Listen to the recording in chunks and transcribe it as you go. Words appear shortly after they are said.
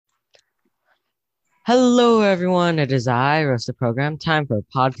Hello, everyone. It is I, Roast the Program. Time for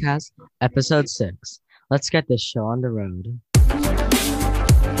podcast episode 6. Let's get this show on the road.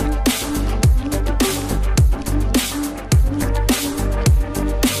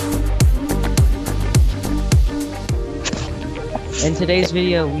 In today's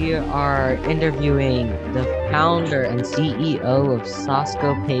video, we are interviewing the founder and CEO of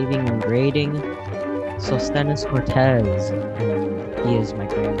Sosco Paving and Grading, Sostenes Cortez, and he is my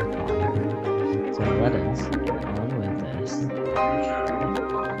grandfather. So let us get on with this.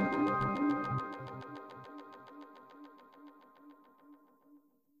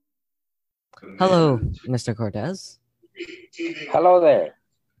 Hello, Mr. Cortez. Hello there.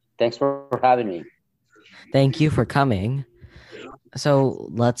 Thanks for having me. Thank you for coming. So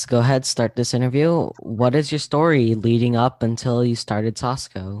let's go ahead, start this interview. What is your story leading up until you started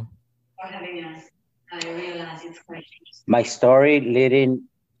Sosco? My story leading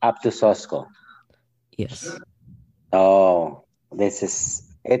up to Sosco. Yes. Oh,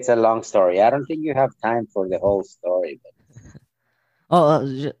 it's a long story. I don't think you have time for the whole story.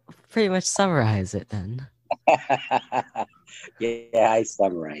 Oh, pretty much summarize it then. Yeah, I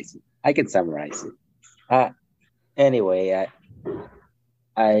summarize it. I can summarize it. Anyway,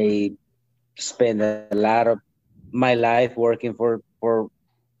 I spent a lot of my life working for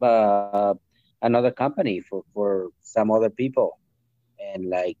uh, another company for some other people, and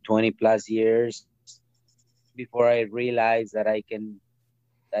like 20 plus years before I realized that I can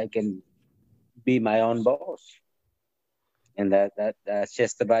be my own boss, and that's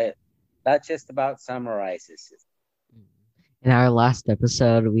just about summarizes it. In our last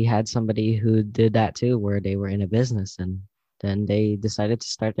episode, we had somebody who did that too, where they were in a business and then they decided to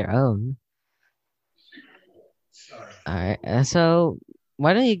start their own. All right. So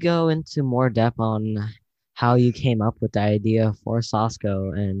why don't you go into more depth on how you came up with the idea for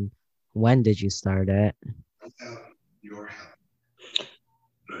Sosco and when did you start it?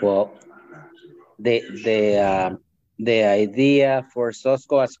 Well, the the um, the idea for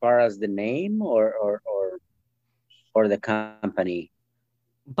Sosco as far as the name or the company.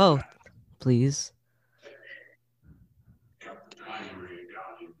 Both, please.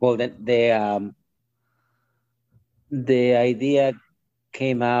 Well, the idea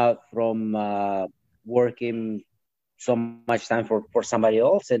came out from working so much time for somebody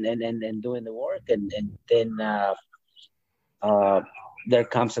else and doing the work, and then uh, there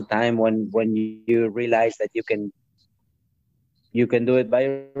comes a time when you realize that you can do it by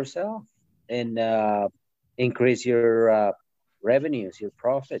yourself and increase your revenues, your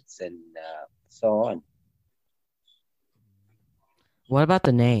profits, and so on. What about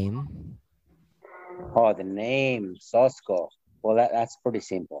the name? Oh, the name Sosco. Well, that's pretty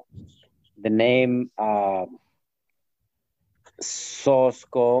simple. The name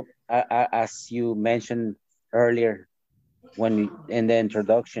Sosco, as you mentioned earlier, in the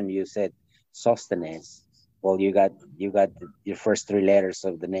introduction you said Sostenes. Well, you got your first three letters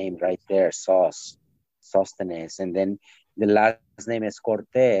of the name right there, Sostenes, and then the last name is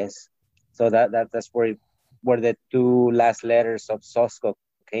Cortez. So that's where the two last letters of Sosco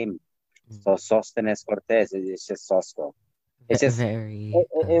came. So Sostenes Cortez is just Sosco. It's just Very,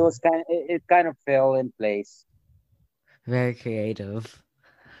 it was kind of fell in place. very creative.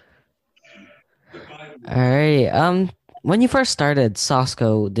 All right. When you first started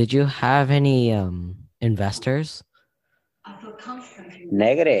Sosco, did you have any investors?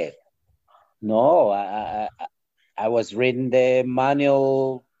 Negative. No, I was reading the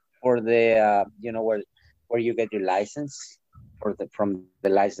manual for the where you get your license for the from the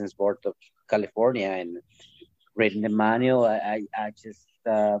license board of California, and reading the manual, I just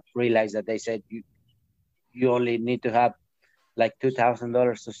realized that they said you only need to have like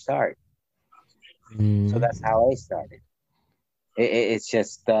 $2,000 to start. So Mm. that's how I started. It's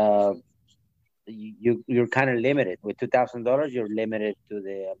just you're kind of limited with $2,000. You're limited to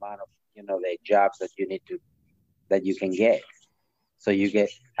the amount of the jobs that you need to that you can get. So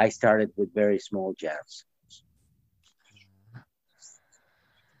I started with very small jobs.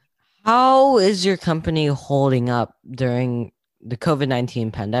 How is your company holding up during the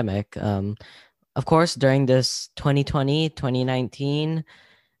COVID-19 pandemic? Of course, during this 2020, 2019,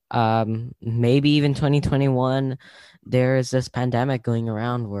 maybe even 2021, there is this pandemic going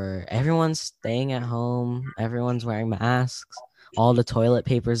around where everyone's staying at home, everyone's wearing masks, all the toilet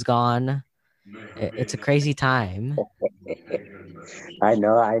paper's gone. It's a crazy time. I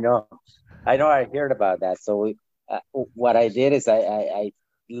know, I know, I know. I heard about that. So what I did is I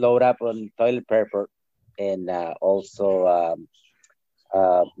load up on toilet paper and also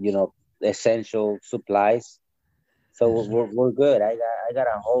essential supplies So we're good. I got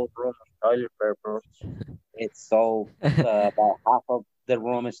a whole room of toilet paper. It's so about half of the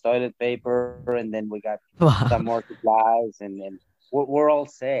room is toilet paper, and then we got some Wow. more supplies, and we're all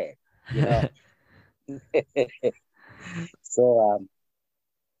set, you know. So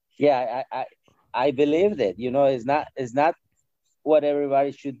yeah, I believed it. You know, it's not what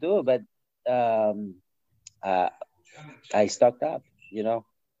everybody should do, but um, uh, I stocked up. You know,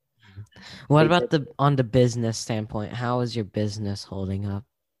 What they about said, the on the business standpoint? How is your business holding up,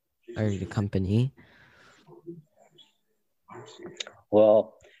 or your company?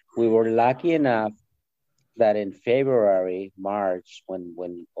 well, we were lucky enough that in February, March,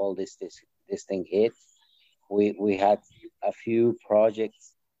 when all this thing hit, we had a few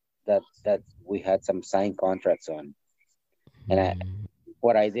projects that we had some signed contracts on, and Hmm.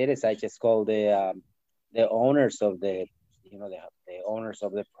 what I did is I just called the owners of the owners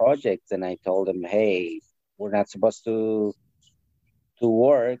of the projects, and I told them, hey, we're not supposed to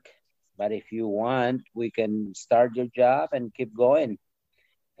work, but if you want, we can start your job and keep going.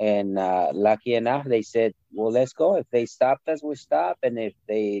 And lucky enough, they said, well, let's go. If they stopped us, we stop, and if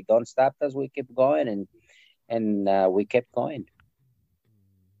they don't stop us, we keep going, and we kept going.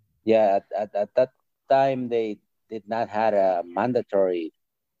 Yeah, at that time, they did not had a mandatory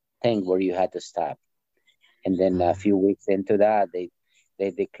thing where you had to stop. And then a few weeks into that, they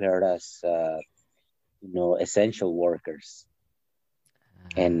declared us, essential workers,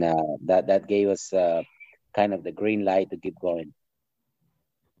 and that gave us kind of the green light to keep going.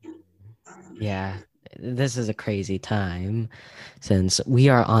 Yeah, this is a crazy time since we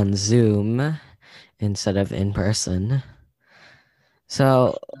are on Zoom instead of in person.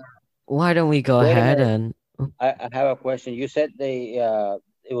 So why don't we go Wait a ahead minute, and I have a question. You said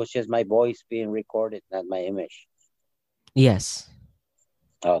it was just my voice being recorded, not my image. yes,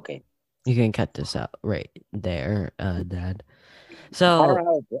 Okay, you can cut this out right there, Dad. I So don't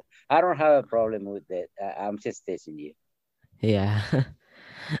have I don't have a problem with that. I'm just teasing you. yeah.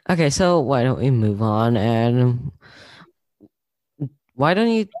 Okay, so why don't we move on and why don't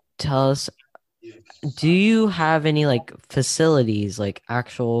you tell us, do you have any like facilities, like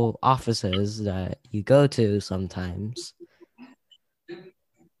actual offices that you go to sometimes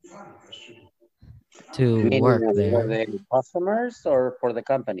to Meaning work for there? the customers or for the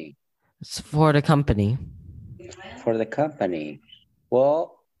company? It's for the company. For the company.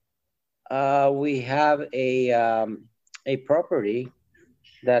 Well, we have a property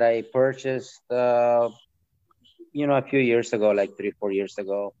that I purchased, a few years ago, like 3, 4 years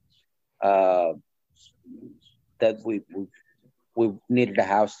ago. Uh, that we needed a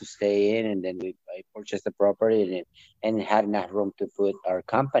house to stay in, and then I purchased the property, and it had enough room to put our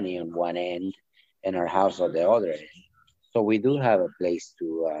company on one end and our house on the other end. So we do have a place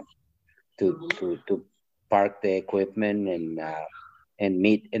to park the equipment and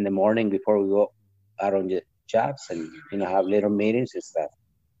meet in the morning before we go out on the jobs, and have little meetings and stuff.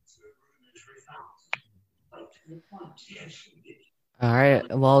 All right.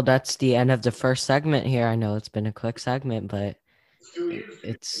 Well, that's the end of the first segment here. I know it's been a quick segment, but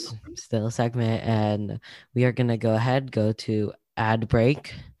it's still a segment, and we are gonna go to ad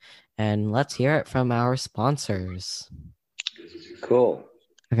break, and let's hear it from our sponsors. Cool.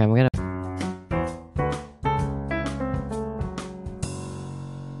 Okay, I'm gonna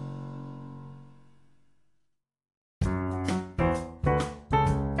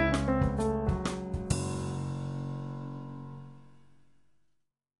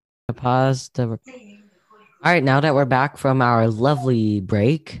pause the. All right, now that we're back from our lovely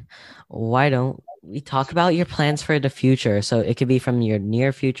break, why don't we talk about your plans for the future? So it could be from your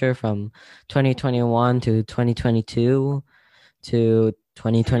near future, from 2021 to 2022 to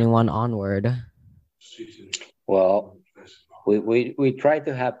 2021 onward. Well, we try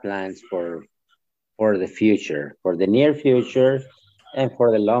to have plans for the future, for the near future, and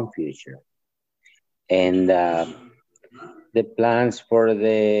for the long future. And the plans for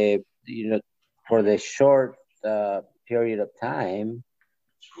the short period of time,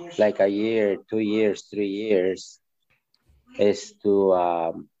 like a year, 2 years, 3 years, is to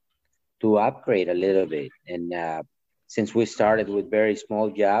upgrade a little bit. And since we started with very small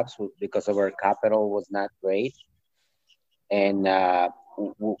jobs because of our capital was not great, and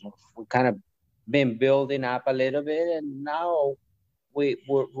we kind of been building up a little bit, and now we're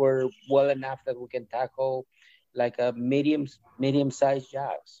well enough that we can tackle like a medium-sized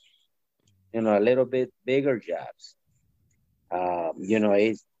jobs, a little bit bigger jobs.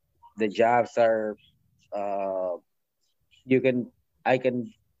 It's the jobs are uh, you can I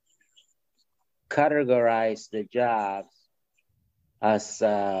can categorize the jobs as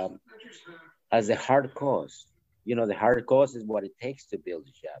as a hard cost. the hard cost is what it takes to build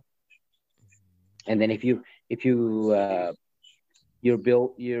a job. And then if you're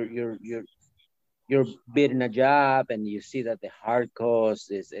built you're bidding a job and you see that the hard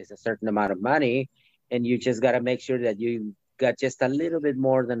cost is a certain amount of money, and you just got to make sure that you got just a little bit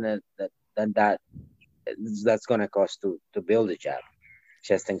more than that that's going to cost to build a job,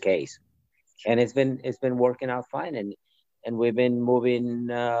 just in case. And it's been working out fine, and we've been moving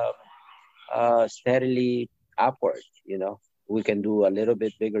steadily upward. We can do a little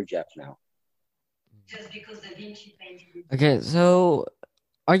bit bigger jobs now. Okay, so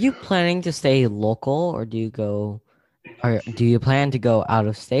are you planning to stay local, or do you plan to go out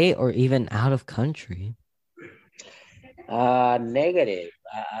of state or even out of country? Negative.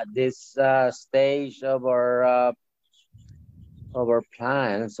 This stage of our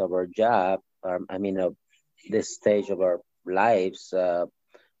plans, of our job, of this stage of our lives,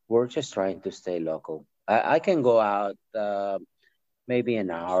 we're just trying to stay local. I can go out maybe an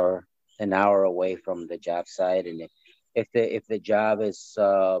hour away from the job site, and if the job is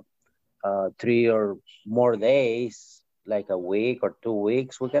 3 or more days, like a week or 2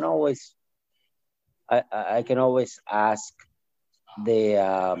 weeks, I can always ask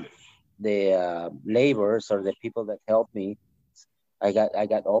the laborers or the people that help me. I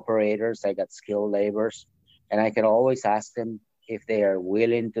got operators, I got skilled laborers, and I can always ask them if they are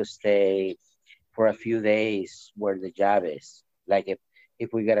willing to stay for a few days where the job is. Like if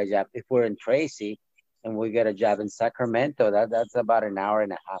we get a job, if we're in Tracy and we get a job in Sacramento, that's about an hour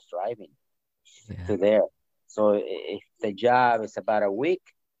and a half driving Yeah. to there. So if the job is about a week,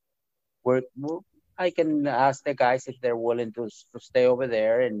 I can ask the guys if they're willing to stay over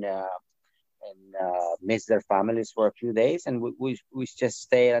there and miss their families for a few days, and we just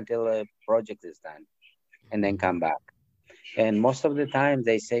stay until the project is done, and then Mhm. come back. And most of the time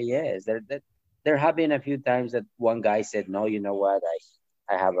they say yes. There have been a few times that one guy said, no, you know what,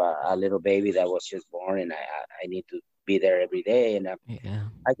 I have a little baby that was just born, and I need to be there every day, and Yeah.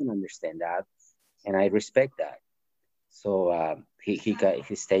 I can understand that, and I respect that. So he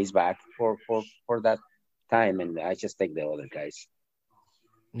stays back for that time, and I just take the other guys.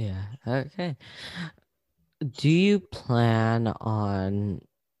 Yeah. Okay. Do you plan on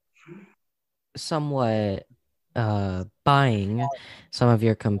somewhat buying some of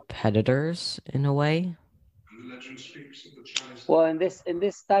your competitors in a way? Well, in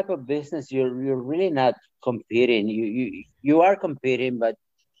this type of business, you're really not competing. You are competing, but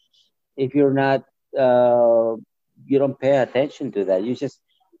if you're not, uh, you don't pay attention to that. You just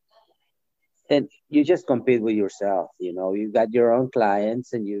compete with yourself. You got your own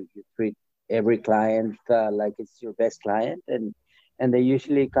clients, and you treat every client like it's your best client, and they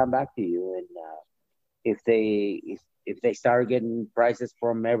usually come back to you. And if they start getting prices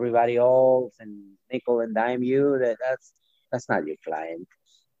from everybody else and nickel and dime you, that's not your client.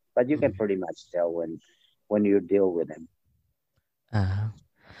 But you can Mm. pretty much tell when you deal with them. Uh,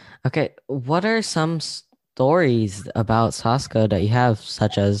 okay. What are some stories about Sasko that you have,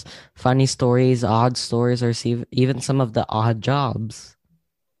 such as funny stories, odd stories, or even some of the odd jobs?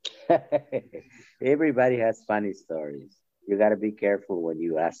 Everybody has funny stories. You got to be careful when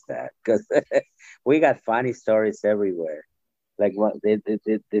you ask that, because we got funny stories everywhere. Like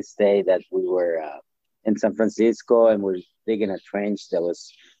this day that we were in San Francisco, and we're digging a trench that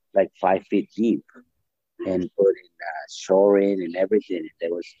was like 5 feet deep, and putting shoring and everything.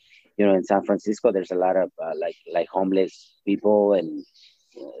 There was, in San Francisco, there's a lot of like homeless people, and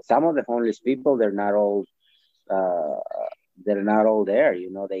some of the homeless people, uh, they're not all there.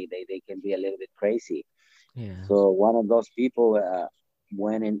 They can be a little bit crazy. Yeah. So one of those people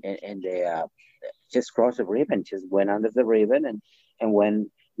went in, and they just crossed the ribbon, just went under the ribbon, and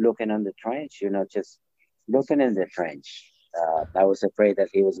went looking on the trench. Just looking in the trench. I was afraid that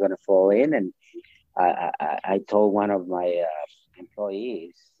he was going to fall in, and I told one of my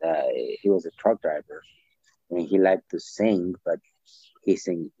employees. He was a truck driver, and he liked to sing, but he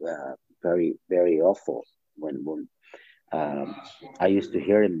sing very very awful. When I used to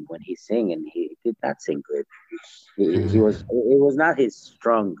hear him when he sing, and he did not sing good. He Uh, was it was not his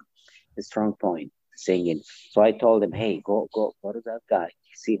strong point, singing. So I told him, hey, go to that guy,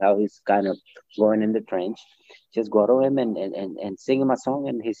 see how he's kind of going in the trench. Just go to him and sing him a song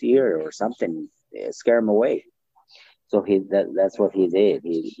in his ear or something, scare him away. So that's what he did.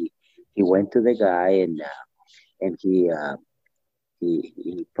 He went to the guy, and he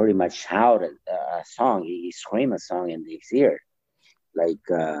pretty much shouted a song. He screamed a song in his ear, like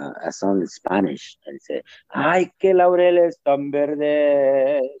a song in Spanish, and said, "Ay, que laureles tan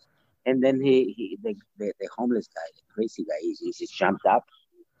verdes." And then the homeless guy, the crazy guy, he just jumped up,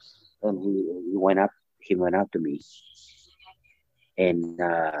 and he went up. he went up to me, and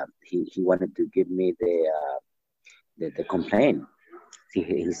he wanted to give me the complaint.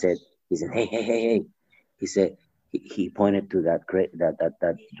 He said, hey. He said, he pointed to that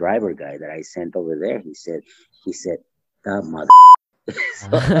driver guy that I sent over there. He said that mother. So,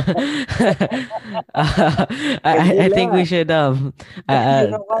 and he I think we left. should You uh,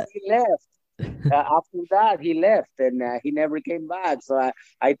 know what? He left. After that, he left, and he never came back. So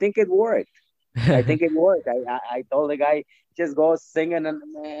I think it worked. I think it worked. I told the guy, just go sing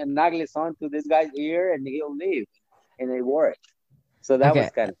an ugly song to this guy's ear, and he'll leave, and it worked. So that okay.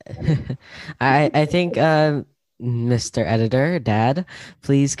 was kind of funny. I think Mr. Editor, Dad,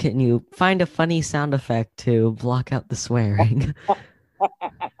 please can you find a funny sound effect to block out the swearing?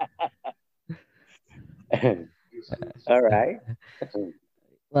 All right.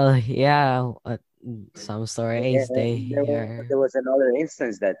 Well, yeah, some stories There was another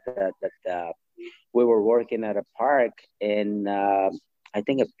instance that we were working at a park in I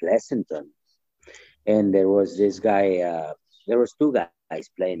think at Pleasanton, and there was this guy. There was two guys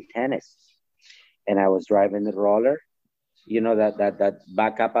playing tennis, and I was driving the roller. You know that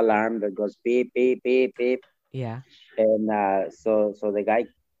backup alarm that goes beep beep beep beep, Yeah. and so the guy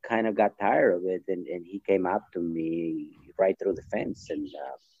kind of got tired of it, and he came up to me right through the fence, and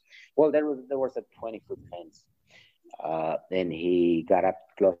well, there was a 20-foot fence. Then he got up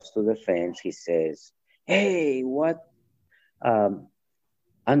close to the fence. He says, "Hey, what? Um,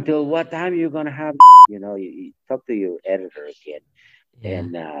 until what time you gonna have?" You talk to your editor again, Yeah.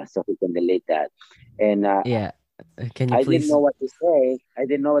 and so he can delete that. And Yeah. Can you I didn't know please? what to say. I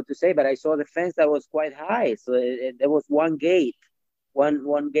didn't know what to say, but I saw the fence that was quite high. So there was one gate,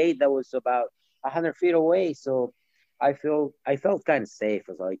 one gate that was about 100 feet away. So I felt kind of safe.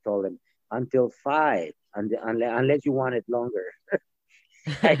 So I told him until 5, unless you want it longer.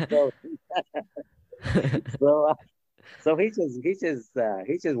 I told him. So he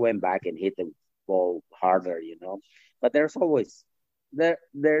just went back and hit the ball harder. But there's always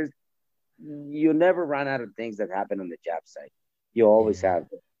there's you never run out of things that happen on the job site. You always Yeah. have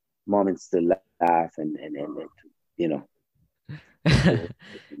moments to laugh and you know to,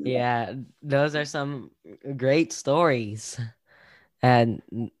 Yeah, those are some great stories. And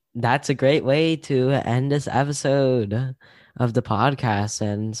that's a great way to end this episode of the podcast.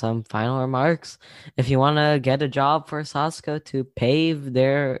 And some final remarks. If you want to get a job for Sasco to pave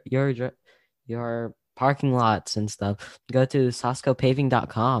your parking lots and stuff, go to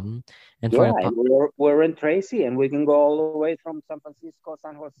sascopaving.com. And for yeah, the and we're in Tracy, and we can go all the way from San Francisco,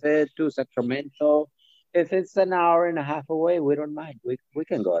 San Jose to Sacramento. If it's an hour and a half away, we don't mind. We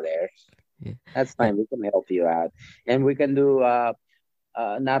can go there. yeah, That's yeah, fine. We can help you out, and we can do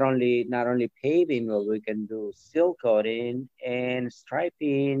not only paving, but we can do seal coating and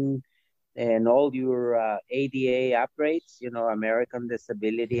striping and all your ADA upgrades. American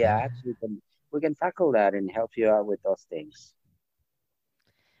Disability yeah. Act. We can tackle that and help you out with those things.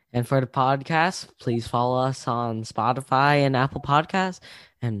 And for the podcast, please follow us on Spotify and Apple Podcasts.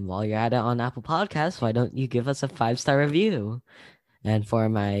 And while you're at it on Apple Podcasts, why don't you give us a 5-star review? And for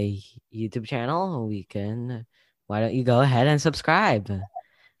my YouTube channel, why don't you go ahead and subscribe?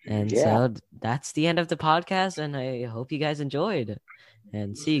 And Yeah. so that's the end of the podcast. And I hope you guys enjoyed.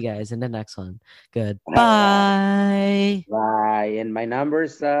 And see you guys in the next one. All right. Goodbye. Right. And my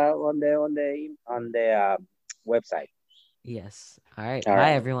numbers on the website. Yes. All right. All Bye,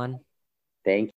 right. everyone. Thank